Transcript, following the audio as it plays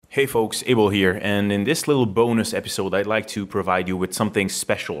Hey folks, Abel here, and in this little bonus episode, I'd like to provide you with something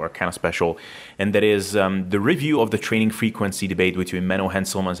special, or kind of special, and that is the review of the training frequency debate between Menno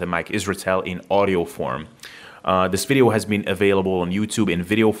Henselmans and Mike Israetel in audio form. This video has been available on YouTube in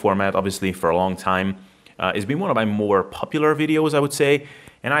video format, obviously, for a long time. It's been one of my more popular videos, I would say,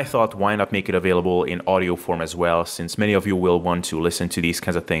 and I thought, why not make it available in audio form as well, since many of you will want to listen to these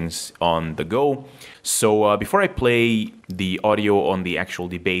kinds of things on the go. So before I play the audio on the actual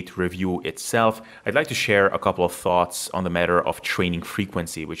debate review itself, I'd like to share a couple of thoughts on the matter of training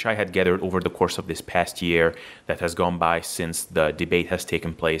frequency, which I had gathered over the course of this past year that has gone by since the debate has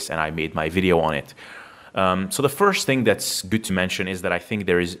taken place and I made my video on it. So the first thing that's good to mention is that I think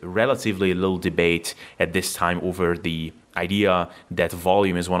there is relatively little debate at this time over the idea that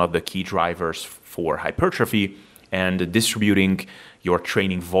volume is one of the key drivers for hypertrophy, and distributing your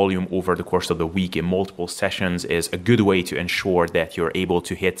training volume over the course of the week in multiple sessions is a good way to ensure that you're able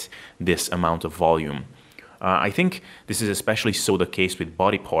to hit this amount of volume. I think this is especially so the case with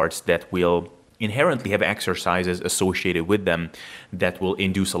body parts that will inherently have exercises associated with them that will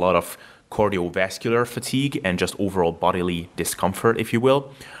induce a lot of cardiovascular fatigue and just overall bodily discomfort, if you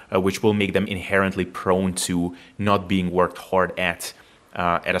will, which will make them inherently prone to not being worked hard at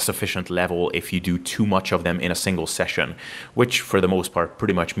a sufficient level if you do too much of them in a single session, which for the most part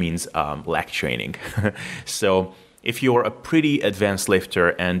pretty much means leg training. So if you're a pretty advanced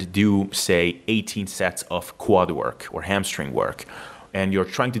lifter and do, say, 18 sets of quad work or hamstring work, and you're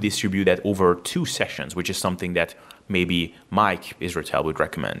trying to distribute that over 2 sessions, which is something that maybe Mike Israetel would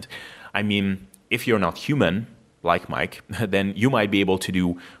recommend. I mean, if you're not human, like Mike, then you might be able to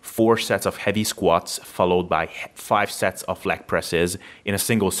do 4 sets of heavy squats followed by 5 sets of leg presses in a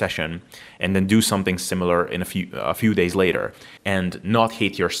single session, and then do something similar in a few days later, and not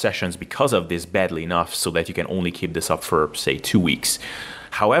hate your sessions because of this badly enough so that you can only keep this up for, say, 2 weeks.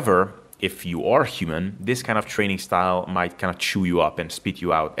 However, if you are human, this kind of training style might kind of chew you up and spit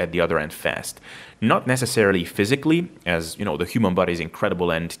you out at the other end fast. Not necessarily physically, as you know, the human body is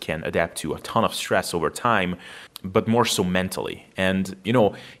incredible and can adapt to a ton of stress over time, but more so mentally. And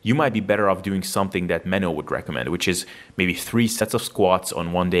you might be better off doing something that Menno would recommend, which is maybe 3 sets of squats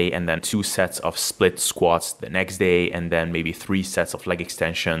on one day and then 2 sets of split squats the next day, and then maybe 3 sets of leg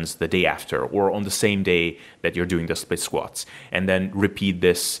extensions the day after, or on the same day that you're doing the split squats, and then repeat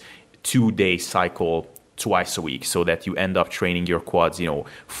this 2-day cycle twice a week so that you end up training your quads,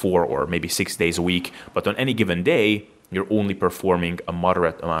 4 or maybe 6 days a week. But on any given day, you're only performing a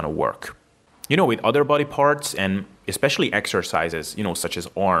moderate amount of work. With other body parts and especially exercises, such as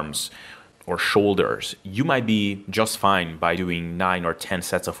arms or shoulders, you might be just fine by doing 9 or 10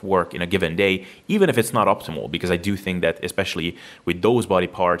 sets of work in a given day, even if it's not optimal, because I do think that especially with those body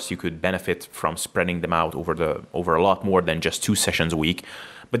parts, you could benefit from spreading them out over a lot more than just 2 sessions a week.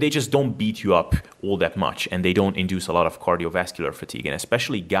 But they just don't beat you up all that much, and they don't induce a lot of cardiovascular fatigue. And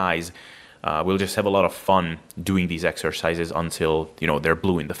especially guys will just have a lot of fun doing these exercises until, they're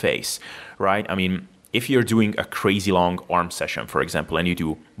blue in the face, right? I mean, if you're doing a crazy long arm session, for example, and you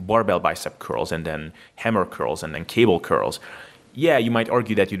do barbell bicep curls and then hammer curls and then cable curls, yeah, you might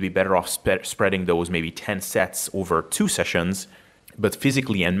argue that you'd be better off spreading those maybe 10 sets over 2 sessions, but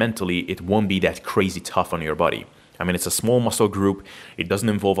physically and mentally, it won't be that crazy tough on your body. I mean, it's a small muscle group. It doesn't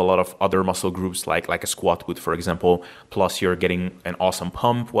involve a lot of other muscle groups like a squat would, for example. Plus, you're getting an awesome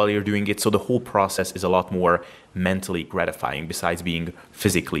pump while you're doing it. So the whole process is a lot more mentally gratifying besides being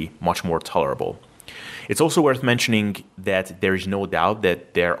physically much more tolerable. It's also worth mentioning that there is no doubt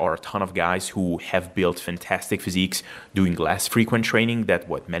that there are a ton of guys who have built fantastic physiques doing less frequent training than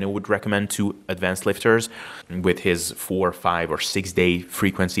what Menno would recommend to advanced lifters with his 4, 5, or 6 day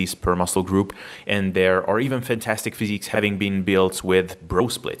frequencies per muscle group. And there are even fantastic physiques having been built with bro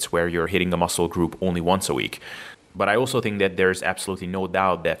splits, where you're hitting a muscle group only once a week. But I also think that there's absolutely no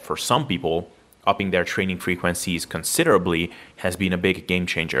doubt that for some people, upping their training frequencies considerably has been a big game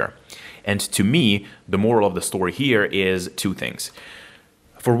changer. And to me, the moral of the story here is 2 things.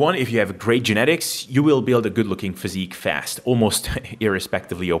 For one, if you have great genetics, you will build a good-looking physique fast, almost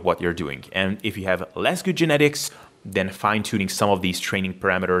irrespectively of what you're doing. And if you have less good genetics, then fine-tuning some of these training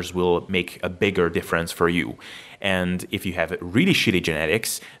parameters will make a bigger difference for you. And if you have really shitty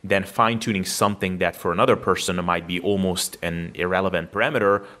genetics, then fine-tuning something that for another person might be almost an irrelevant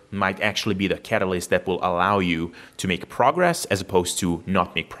parameter might actually be the catalyst that will allow you to make progress as opposed to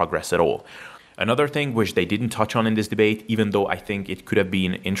not make progress at all. Another thing which they didn't touch on in this debate, even though I think it could have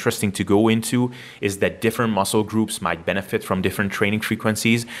been interesting to go into, is that different muscle groups might benefit from different training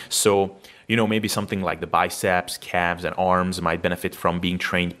frequencies. So, maybe something like the biceps, calves, and arms might benefit from being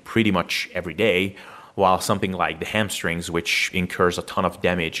trained pretty much every day, while something like the hamstrings, which incurs a ton of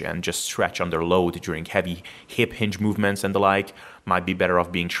damage and just stretch under load during heavy hip hinge movements and the like, might be better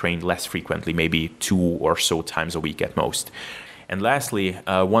off being trained less frequently, maybe 2 or so times a week at most. And lastly,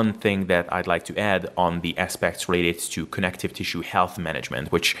 one thing that I'd like to add on the aspects related to connective tissue health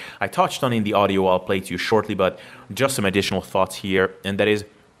management, which I touched on in the audio, I'll play to you shortly, but just some additional thoughts here, and that is,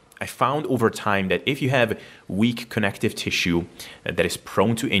 I found over time that if you have weak connective tissue that is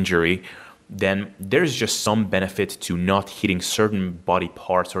prone to injury, then there's just some benefit to not hitting certain body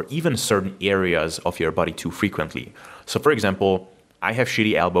parts or even certain areas of your body too frequently. So for example, I have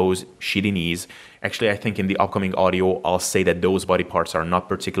shitty elbows, shitty knees. Actually, I think in the upcoming audio, I'll say that those body parts are not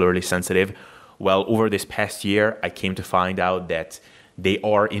particularly sensitive. Well, over this past year, I came to find out that they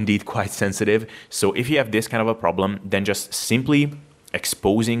are indeed quite sensitive. So if you have this kind of a problem, then just simply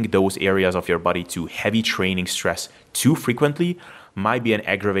exposing those areas of your body to heavy training stress too frequently might be an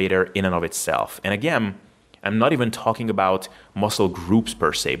aggravator in and of itself. And again, I'm not even talking about muscle groups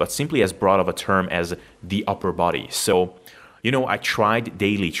per se, but simply as broad of a term as the upper body. So, I tried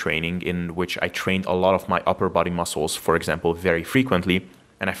daily training in which I trained a lot of my upper body muscles, for example, very frequently,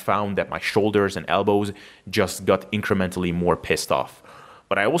 and I found that my shoulders and elbows just got incrementally more pissed off.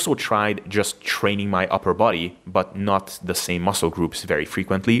 But I also tried just training my upper body, but not the same muscle groups very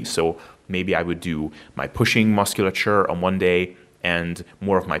frequently. So maybe I would do my pushing musculature on one day and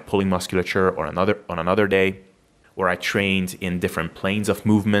more of my pulling musculature on another day, or I trained in different planes of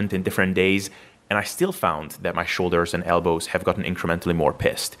movement in different days. And I still found that my shoulders and elbows have gotten incrementally more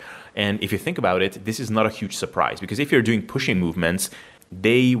pissed. And if you think about it, this is not a huge surprise, because if you're doing pushing movements,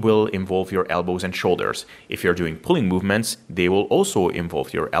 they will involve your elbows and shoulders. If you're doing pulling movements, they will also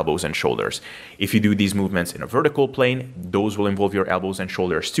involve your elbows and shoulders. If you do these movements in a vertical plane, those will involve your elbows and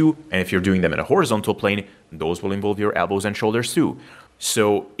shoulders too. And if you're doing them in a horizontal plane, those will involve your elbows and shoulders too.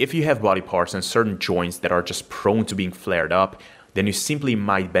 So if you have body parts and certain joints that are just prone to being flared up, then you simply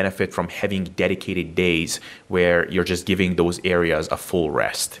might benefit from having dedicated days where you're just giving those areas a full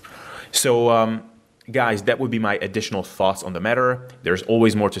rest. So, guys, that would be my additional thoughts on the matter. There's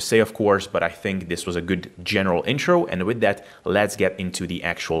always more to say, of course, but I think this was a good general intro. And with that, let's get into the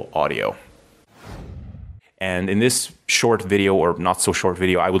actual audio. And in this short video, or not so short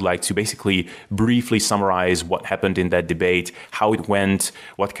video, I would like to basically briefly summarize what happened in that debate, how it went,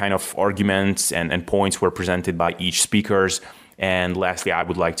 what kind of arguments and points were presented by each speakers. And lastly, I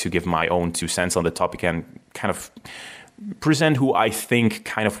would like to give my own 2 cents on the topic and kind of present who I think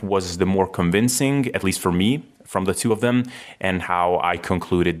kind of was the more convincing, at least for me, from the two of them, and how I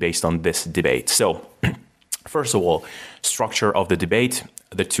concluded based on this debate. So, first of all, structure of the debate.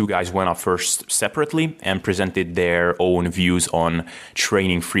 The two guys went up first separately and presented their own views on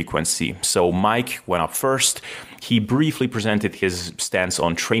training frequency. So Mike went up first. He briefly presented his stance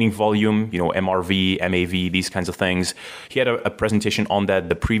on training volume, MRV, MAV, these kinds of things. He had a presentation on that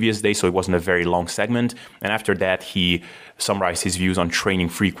the previous day, so it wasn't a very long segment. And after that, he summarized his views on training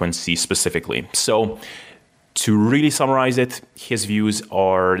frequency specifically. So to really summarize it, his views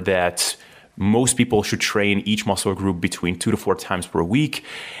are that most people should train each muscle group between 2 to 4 times per week.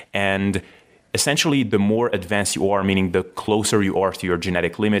 And essentially, the more advanced you are, meaning the closer you are to your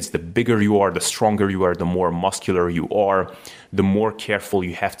genetic limits, the bigger you are, the stronger you are, the more muscular you are, the more careful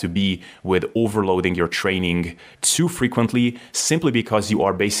you have to be with overloading your training too frequently, simply because you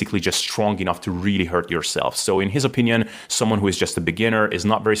are basically just strong enough to really hurt yourself. So in his opinion, someone who is just a beginner, is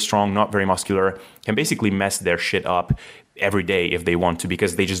not very strong, not very muscular, can basically mess their shit up every day if they want to,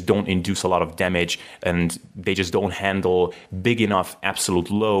 because they just don't induce a lot of damage and they just don't handle big enough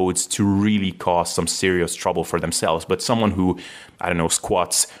absolute loads to really cause some serious trouble for themselves. But someone who,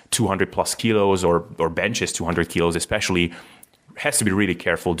 squats 200 plus kilos or benches 200 kilos especially, has to be really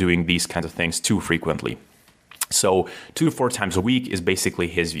careful doing these kinds of things too frequently. So 2 to 4 times a week is basically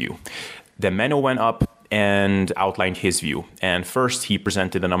his view. Then Menno went up and outlined his view. And first, he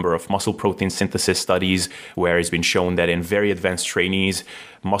presented a number of muscle protein synthesis studies where it's been shown that in very advanced trainees,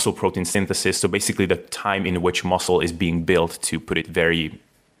 muscle protein synthesis, so basically the time in which muscle is being built, to put it very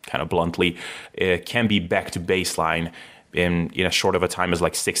kind of bluntly, can be back to baseline in as short of a time as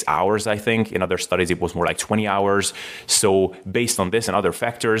like 6 hours, I think. In other studies, it was more like 20 hours. So based on this and other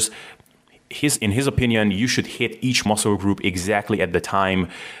factors, in his opinion, you should hit each muscle group exactly at the time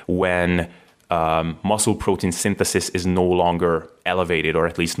when muscle protein synthesis is no longer elevated, or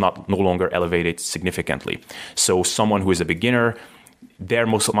at least no longer elevated significantly. So someone who is a beginner, their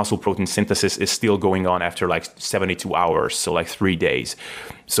muscle protein synthesis is still going on after like 72 hours, so like 3 days.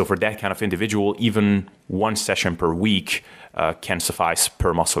 So for that kind of individual, even 1 session per week can suffice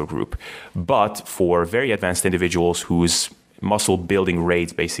per muscle group. But for very advanced individuals whose muscle building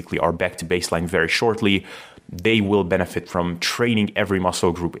rates basically are back to baseline very shortly, they will benefit from training every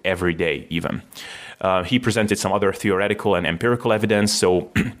muscle group every day even. He presented some other theoretical and empirical evidence.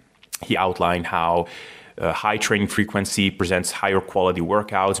 So he outlined how high training frequency presents higher quality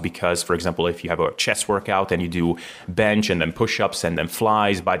workouts because, for example, if you have a chest workout and you do bench and then push-ups and then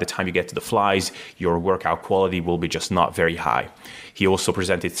flies, by the time you get to the flies, your workout quality will be just not very high. He also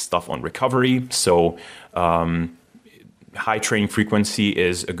presented stuff on recovery. So high training frequency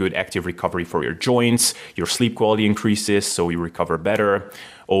is a good active recovery for your joints. Your sleep quality increases, so you recover better.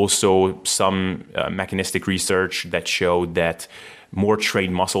 Also, some mechanistic research that showed that more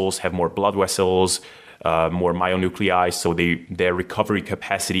trained muscles have more blood vessels, more myonuclei, so their recovery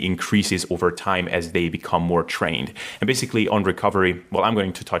capacity increases over time as they become more trained. And basically on recovery, well, I'm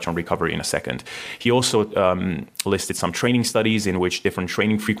going to touch on recovery in a second. He also listed some training studies in which different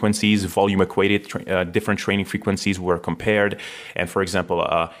training frequencies, volume equated different training frequencies were compared. And for example,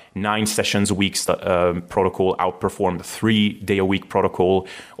 a 9 sessions a week protocol outperformed the 3-day-a-week protocol.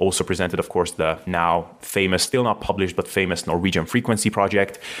 Also presented, of course, the now famous, still not published, but famous Norwegian Frequency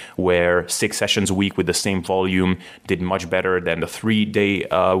Project, where 6 sessions a week with the same volume did much better than the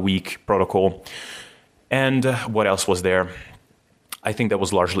 3-day-a-week protocol. And what else was there? I think that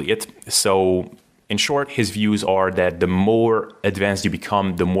was largely it. So in short, his views are that the more advanced you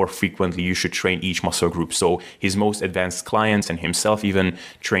become, the more frequently you should train each muscle group. So his most advanced clients and himself even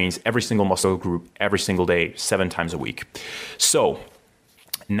trains every single muscle group every single day, 7 times a week. So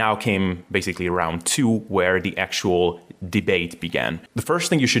now came basically round 2, where the actual debate began. The first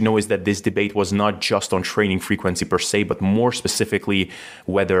thing you should know is that this debate was not just on training frequency per se, but more specifically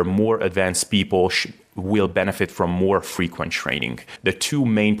whether more advanced people will benefit from more frequent training. The 2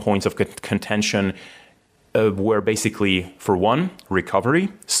 main points of contention were basically, for one, recovery.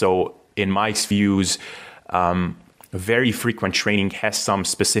 So in Mike's views, very frequent training has some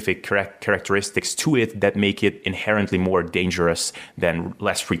specific characteristics to it that make it inherently more dangerous than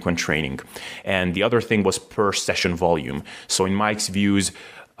less frequent training. And the other thing was per session volume. So in Mike's views,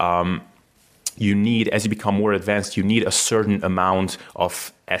 you need, as you become more advanced, you need a certain amount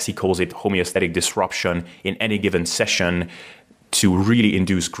of, as he calls it, homeostatic disruption in any given session to really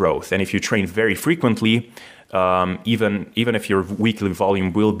induce growth. And if you train very frequently, even if your weekly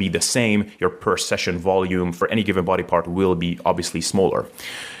volume will be the same, your per session volume for any given body part will be obviously smaller.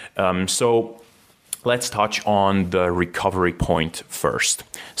 So let's touch on the recovery point first.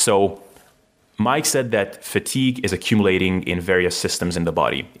 So Mike said that fatigue is accumulating in various systems in the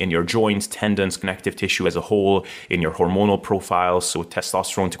body, in your joints, tendons, connective tissue as a whole, in your hormonal profile, so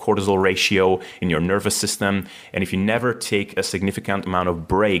testosterone to cortisol ratio, in your nervous system. And if you never take a significant amount of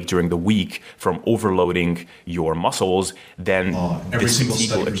break during the week from overloading your muscles, then this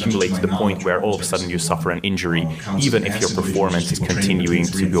fatigue will accumulate to the point where all of a sudden you suffer an injury, even if your performance is continuing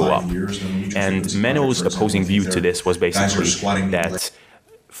to go up. And Menno's opposing view to this was basically that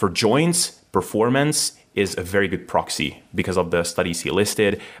for joints, performance is a very good proxy because of the studies he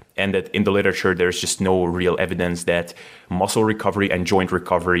listed, and that in the literature there's just no real evidence that muscle recovery and joint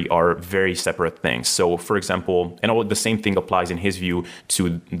recovery are very separate things. So for example, and the same thing applies in his view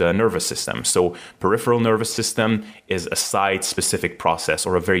to the nervous system. So peripheral nervous system is a site-specific process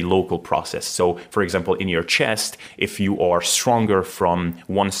or a very local process. So for example, in your chest, if you are stronger from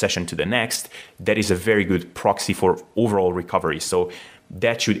one session to the next, that is a very good proxy for overall recovery. So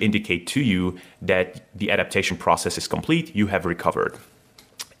that should indicate to you that the adaptation process is complete, you have recovered.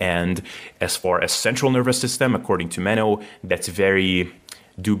 And as far as central nervous system, according to Menno, that's very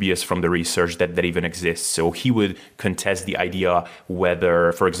dubious from the research that even exists. So he would contest the idea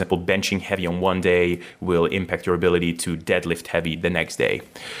whether, for example, benching heavy on one day will impact your ability to deadlift heavy the next day.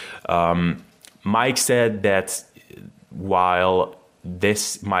 Mike said that while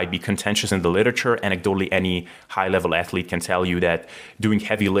this might be contentious in the literature, anecdotally, any high-level athlete can tell you that doing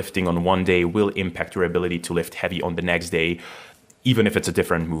heavy lifting on one day will impact your ability to lift heavy on the next day, even if it's a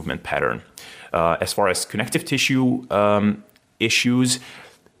different movement pattern. As far as connective tissue issues,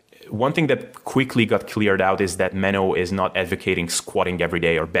 one thing that quickly got cleared out is that Menno is not advocating squatting every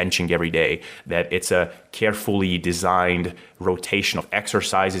day or benching every day, that it's a carefully designed rotation of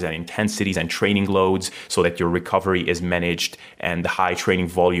exercises and intensities and training loads so that your recovery is managed and the high training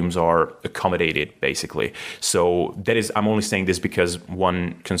volumes are accommodated, basically. So that is, I'm only saying this because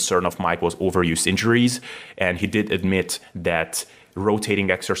one concern of Mike was overuse injuries, and he did admit that rotating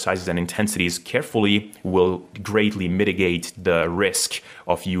exercises and intensities carefully will greatly mitigate the risk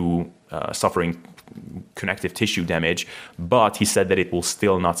of you suffering connective tissue damage, but he said that it will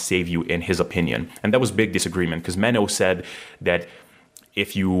still not save you, in his opinion. And that was big disagreement, because Menno said that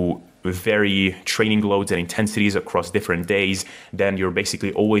if you vary training loads and intensities across different days, then you're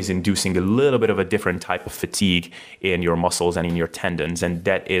basically always inducing a little bit of a different type of fatigue in your muscles and in your tendons. And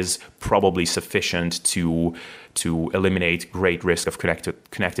that is probably sufficient to eliminate great risk of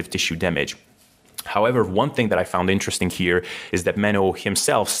connective tissue damage. However, one thing that I found interesting here is that Menno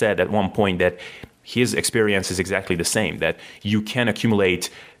himself said at one point that his experience is exactly the same, that you can accumulate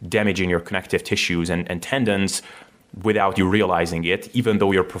damage in your connective tissues and tendons without you realizing it, even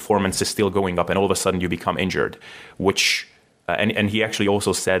though your performance is still going up and all of a sudden you become injured, which, and he actually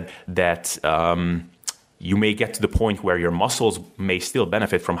also said that you may get to the point where your muscles may still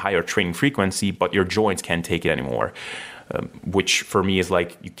benefit from higher training frequency, but your joints can't take it anymore, which for me is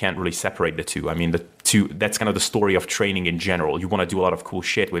like, you can't really separate the two. I mean, that's kind of the story of training in general. You want to do a lot of cool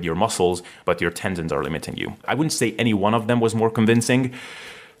shit with your muscles, but your tendons are limiting you. I wouldn't say any one of them was more convincing,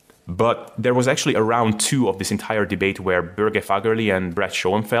 but there was actually a round 2 of this entire debate where Børge Fagerli and Brett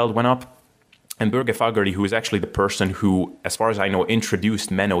Schoenfeld went up. And Børge Fagerli, who is actually the person who, as far as I know,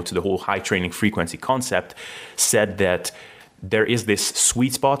 introduced Menno to the whole high training frequency concept, said that there is this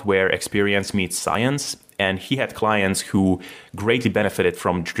sweet spot where experience meets science. And he had clients who greatly benefited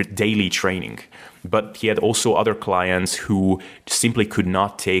from daily training. But he had also other clients who simply could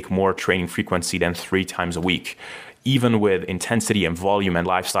not take more training frequency than 3 times a week, even with intensity and volume and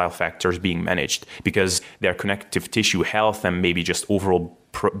lifestyle factors being managed, because their connective tissue health and maybe just overall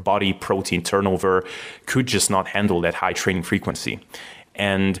body protein turnover could just not handle that high training frequency.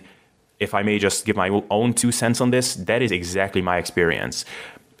 And if I may just give my own 2 cents on this, that is exactly my experience.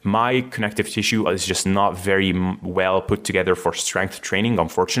 My connective tissue is just not very well put together for strength training,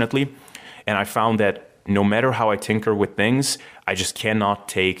 unfortunately. And I found that no matter how I tinker with things, I just cannot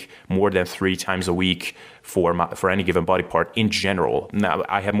take more than 3 times a week for any given body part in general. Now,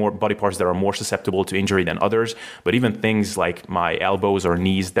 I have more body parts that are more susceptible to injury than others, but even things like my elbows or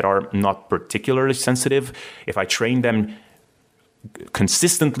knees that are not particularly sensitive, if I train them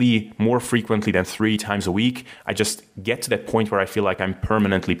consistently more frequently than 3 times a week, I just get to that point where I feel like I'm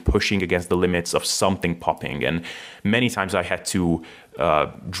permanently pushing against the limits of something popping. And many times I had to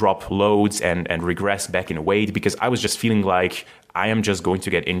drop loads and regress back in weight because I was just feeling like I am just going to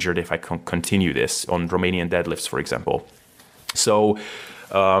get injured if I continue this on Romanian deadlifts, for example. So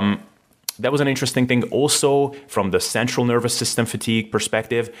that was an interesting thing. Also, from the central nervous system fatigue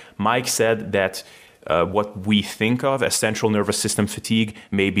perspective, Mike said that what we think of as central nervous system fatigue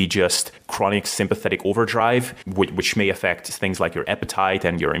may be just chronic sympathetic overdrive, which may affect things like your appetite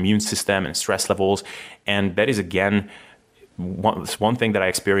and your immune system and stress levels. And that is, again, one thing that I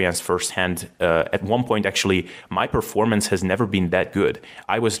experienced firsthand. At one point, actually, my performance has never been that good.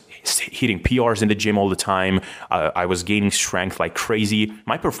 I was hitting PRs in the gym all the time. I was gaining strength like crazy.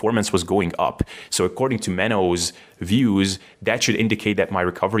 My performance was going up. So according to Menno's views, that should indicate that my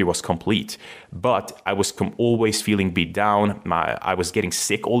recovery was complete. But I was always feeling beat down. I was getting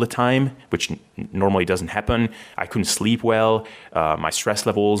sick all the time, which normally doesn't happen. I couldn't sleep well. My stress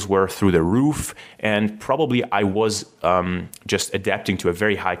levels were through the roof. And probably I was just adapting to a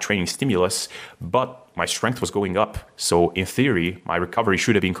very high training stimulus, but my strength was going up. So in theory, my recovery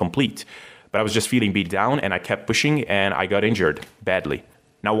should have been complete. But I was just feeling beat down and I kept pushing and I got injured badly.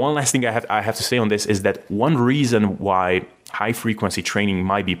 Now, one last thing I have to say on this is that one reason why high-frequency training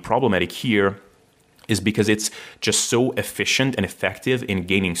might be problematic here is because it's just so efficient and effective in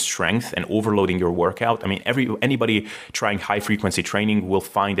gaining strength and overloading your workout. I mean, anybody trying high-frequency training will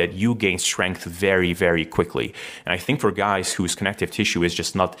find that you gain strength very, very quickly. And I think for guys whose connective tissue is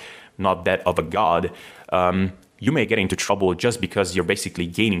just not that of a god, you may get into trouble just because you're basically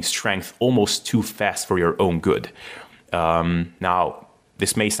gaining strength almost too fast for your own good. Now,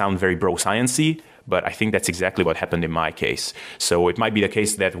 this may sound very bro-science-y, but I think that's exactly what happened in my case. So it might be the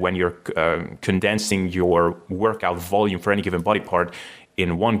case that when you're condensing your workout volume for any given body part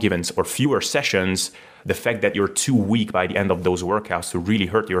in one given or fewer sessions, the fact that you're too weak by the end of those workouts to really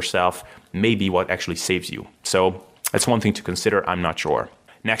hurt yourself may be what actually saves you. So that's one thing to consider. I'm not sure.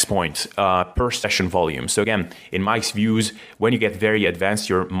 Next point, per session volume. So again, in Mike's views, when you get very advanced,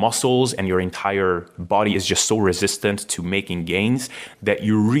 your muscles and your entire body is just so resistant to making gains that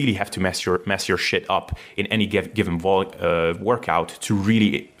you really have to mess your shit up in any given workout to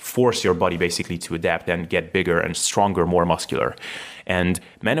really force your body basically to adapt and get bigger and stronger, more muscular. And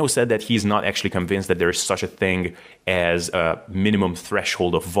Menno said that he's not actually convinced that there is such a thing as a minimum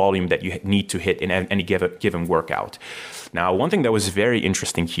threshold of volume that you need to hit in any given workout. Now, one thing that was very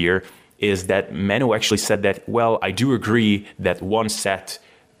interesting here is that Menno actually said that, well, I do agree that one set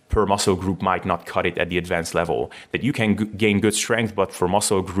per muscle group might not cut it at the advanced level, that you can gain good strength, but for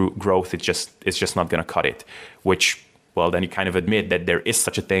muscle growth, it's just not going to cut it, which well, then you kind of admit that there is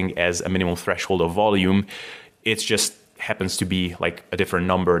such a thing as a minimum threshold of volume. It's just happens to be like a different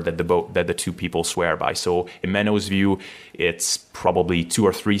number that the two people swear by. So in Menno's view, it's probably 2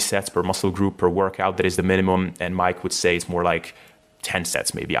 or 3 sets per muscle group per workout that is the minimum, and Mike would say it's more like 10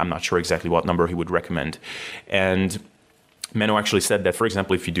 sets maybe. I'm not sure exactly what number he would recommend. And Menno actually said that, for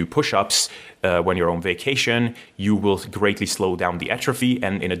example, if you do push-ups when you're on vacation, you will greatly slow down the atrophy.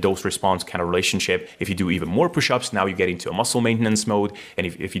 And in a dose-response kind of relationship, if you do even more push-ups, now you get into a muscle maintenance mode. And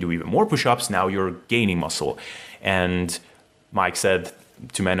if you do even more push-ups, now you're gaining muscle. And Mike said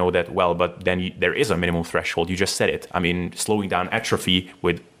to Menno that, well, but then there is a minimum threshold. You just said it. I mean, slowing down atrophy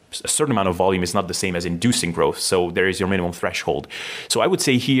with a certain amount of volume is not the same as inducing growth. So there is your minimum threshold. So I would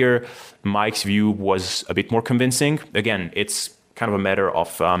say here, Mike's view was a bit more convincing. Again, it's kind of a matter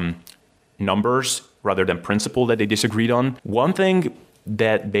of numbers rather than principle that they disagreed on. One thing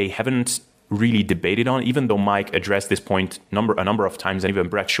that they haven't really debated on, even though Mike addressed this point a number of times, and even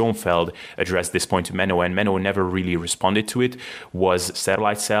Brett Schoenfeld addressed this point to Menno, and Menno never really responded to it, was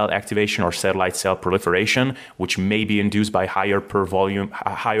satellite cell activation or satellite cell proliferation, which may be induced by higher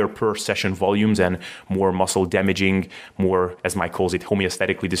per session volumes and more muscle damaging, more, as Mike calls it,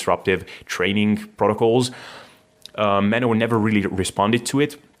 homeostatically disruptive training protocols. Menno never really responded to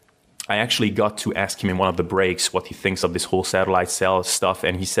it. I actually got to ask him in one of the breaks what he thinks of this whole satellite cell stuff,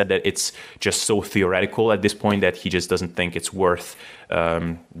 and he said that it's just so theoretical at this point that he just doesn't think it's worth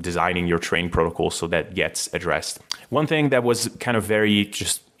designing your training protocol so that gets addressed. One thing that was kind of very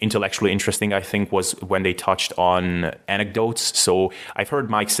just intellectually interesting, I think, was when they touched on anecdotes. So I've heard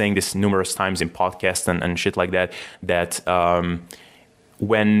Mike saying this numerous times in podcasts and shit like that, that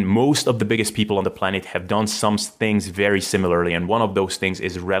when most of the biggest people on the planet have done some things very similarly, and one of those things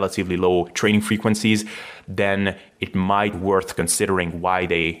is relatively low training frequencies, then it might worth considering why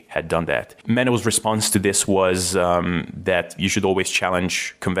they had done that. Menno's response to this was that you should always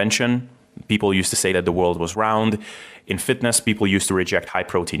challenge convention. People used to say that the world was round. In fitness, people used to reject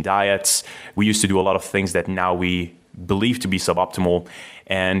high-protein diets. We used to do a lot of things that now we believe to be suboptimal.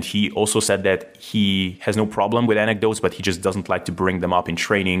 And he also said that he has no problem with anecdotes, but he just doesn't like to bring them up in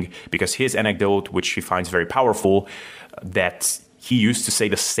training, because his anecdote, which he finds very powerful, that he used to say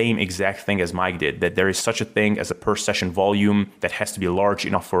the same exact thing as Mike did, that there is such a thing as a per session volume that has to be large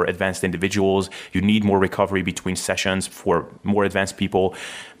enough for advanced individuals. You need more recovery between sessions for more advanced people.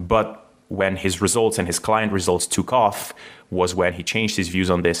 But when his results and his client results took off was when he changed his views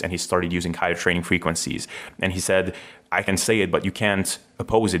on this and he started using higher training frequencies. And he said, I can say it, but you can't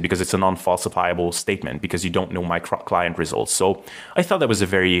oppose it because it's a non-falsifiable statement because you don't know my client results. So I thought that was a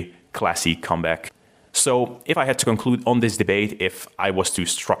very classy comeback. So if I had to conclude on this debate, if I was to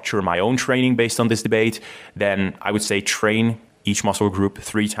structure my own training based on this debate, then I would say train each muscle group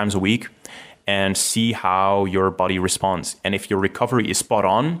 3 times a week and see how your body responds. And if your recovery is spot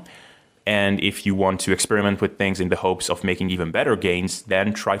on, and if you want to experiment with things in the hopes of making even better gains,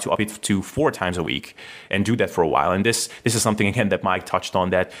 then try to up it to 4 times a week and do that for a while. And this is something, again, that Mike touched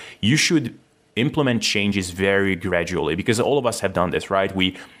on, that you should implement changes very gradually, because all of us have done this, right?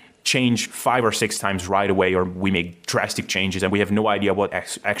 We change 5 or 6 times right away, or we make drastic changes and we have no idea what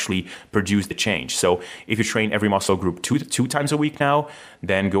actually produced the change. So if you train every muscle group two times a week now,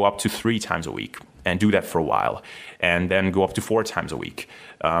 then go up to 3 times a week and do that for a while, and then go up to 4 times a week.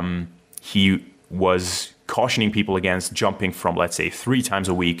 He was cautioning people against jumping from, let's say, 3 times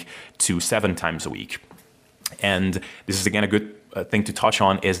a week to 7 times a week. And this is, again, a good thing to touch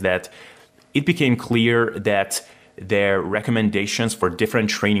on, is that it became clear that their recommendations for different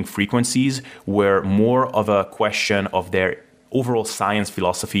training frequencies were more of a question of their overall science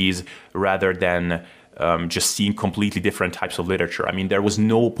philosophies rather than just seeing completely different types of literature. I mean, there was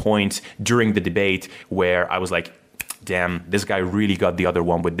no point during the debate where I was like, damn, this guy really got the other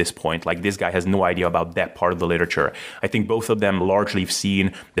one with this point. Like, this guy has no idea about that part of the literature. I think both of them largely have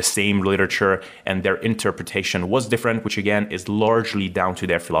seen the same literature, and their interpretation was different, which again is largely down to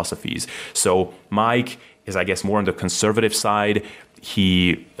their philosophies. So Mike is, I guess, more on the conservative side.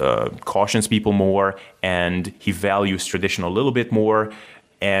 He cautions people more, and he values tradition a little bit more.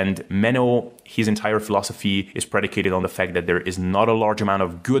 And Menno, his entire philosophy is predicated on the fact that there is not a large amount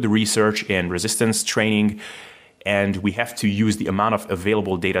of good research in resistance training, and we have to use the amount of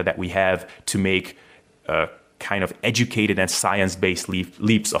available data that we have to make kind of educated and science-based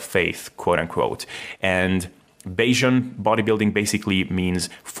leaps of faith, quote unquote. And Bayesian bodybuilding basically means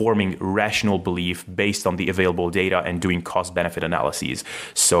forming rational belief based on the available data and doing cost-benefit analyses.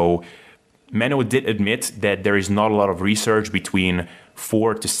 So Menno did admit that there is not a lot of research between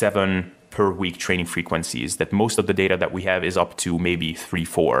 4 to 7 per week training frequencies, that most of the data that we have is up to maybe 3,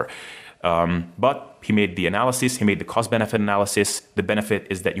 4. But he made the analysis, he made the cost-benefit analysis. The benefit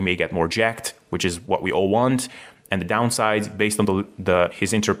is that you may get more jacked, which is what we all want. And the downside, based on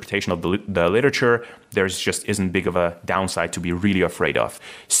his interpretation of the literature, there's just isn't big of a downside to be really afraid of.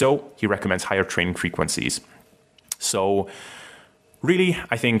 So he recommends higher training frequencies. So really,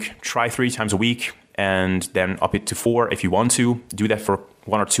 I think try 3 times a week and then up it to 4 if you want to. Do that for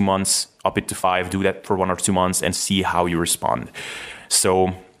 1 or 2 months, up it to 5, do that for 1 or 2 months and see how you respond.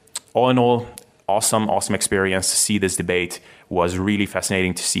 So all in all, awesome experience to see this debate. Was really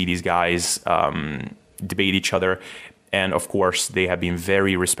fascinating to see these guys debate each other. And of course, they have been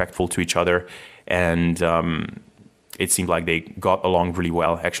very respectful to each other. And it seemed like they got along really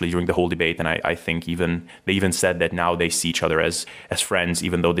well actually during the whole debate. And I think they even said that now they see each other as friends,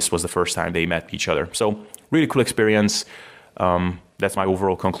 even though this was the first time they met each other. So really cool experience. That's my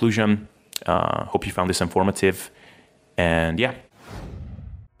overall conclusion. Hope you found this informative. And yeah.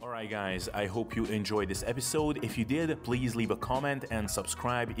 Alright guys, I hope you enjoyed this episode. If you did, please leave a comment and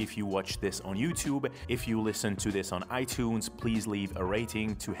subscribe if you watch this on YouTube. If you listen to this on iTunes, please leave a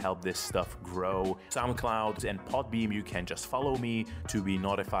rating to help this stuff grow. SoundCloud and Podbeam, you can just follow me to be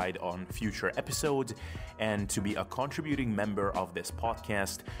notified on future episodes. And to be a contributing member of this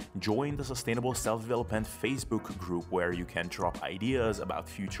podcast, join the Sustainable Self-Development Facebook group where you can drop ideas about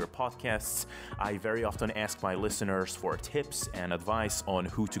future podcasts. I very often ask my listeners for tips and advice on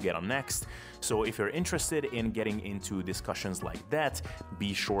who to get on next. So if you're interested in getting into discussions like that,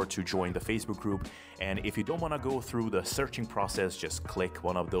 be sure to join the Facebook group. And if you don't want to go through the searching process, just click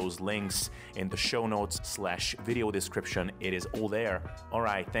one of those links in the show notes / video description. It is all there. All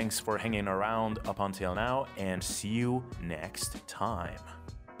right, thanks for hanging around up until now and see you next time.